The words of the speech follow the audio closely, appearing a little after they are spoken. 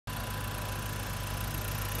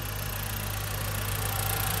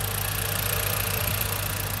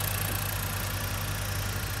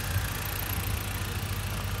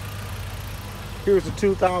Here's the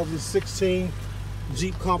 2016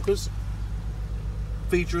 Jeep Compass,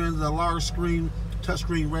 featuring the large screen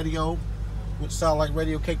touchscreen radio with satellite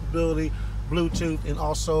radio capability, Bluetooth, and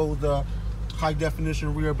also the high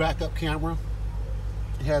definition rear backup camera.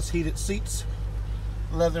 It has heated seats,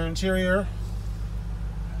 leather interior,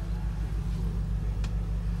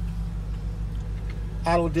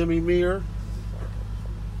 auto dimming mirror,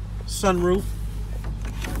 sunroof,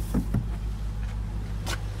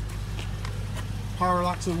 power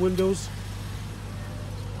locks and windows,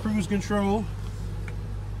 cruise control.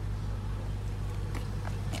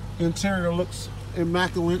 Interior looks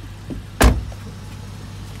immaculate.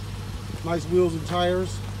 Nice wheels and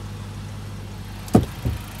tires.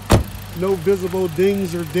 No visible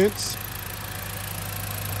dings or dents.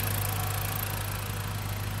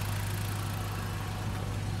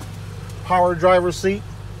 Power driver's seat.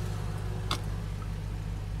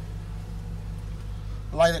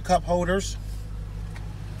 Lighted cup holders.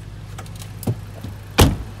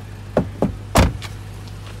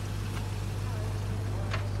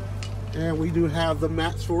 And we do have the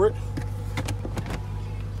mats for it.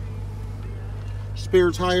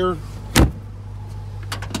 Spare tire.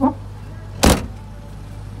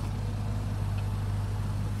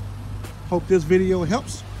 Hope this video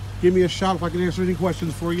helps. Give me a shout if I can answer any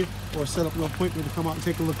questions for you or set up an appointment to come out and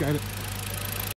take a look at it.